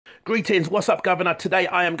Greetings, what's up, Governor? Today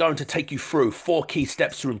I am going to take you through 4 key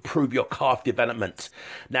steps to improve your calf development.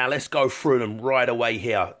 Now let's go through them right away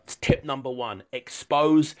here. Tip number 1,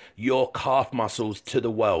 expose your calf muscles to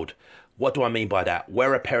the world. What do I mean by that?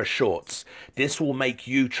 Wear a pair of shorts. This will make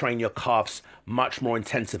you train your calves much more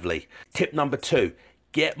intensively. Tip number 2,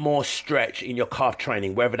 get more stretch in your calf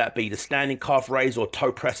training, whether that be the standing calf raise or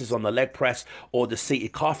toe presses on the leg press or the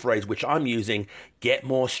seated calf raise, which I'm using. Get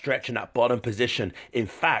more stretch in that bottom position. In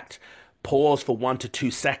fact, pause for 1 to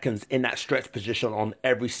 2 seconds in that stretch position on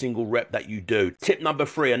every single rep that you do. Tip number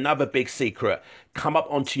 3, another big secret, come up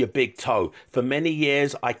onto your big toe. For many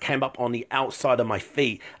years, I came up on the outside of my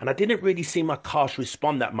feet and I didn't really see my calves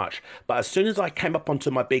respond that much. But as soon as I came up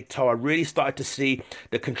onto my big toe, I really started to see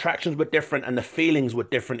the contractions were different and the feelings were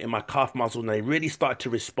different in my calf muscles, and they really started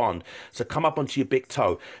to respond. So come up onto your big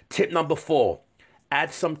toe. Tip number 4,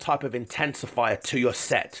 add some type of intensifier to your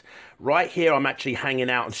set. Right here, I'm actually hanging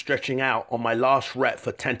out and stretching out on my last rep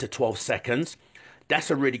for 10 to 12 seconds. That's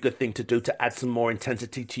a really good thing to do to add some more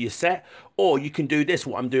intensity to your set. Or you can do this,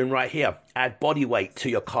 what I'm doing right here. Add body weight to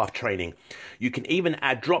your calf training. You can even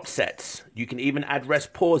add drop sets. You can even add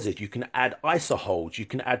rest pauses. You can add iso holds. You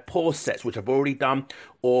can add pause sets, which I've already done.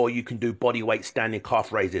 Or you can do body weight standing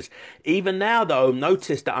calf raises. Even now though,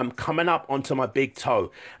 notice that I'm coming up onto my big toe.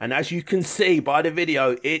 And as you can see by the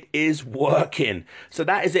video, it is working. So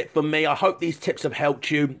that is it for me. I hope these tips have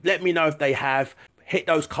helped you. Let me know if they have. Hit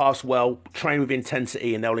those calves well, train with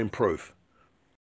intensity, and they'll improve.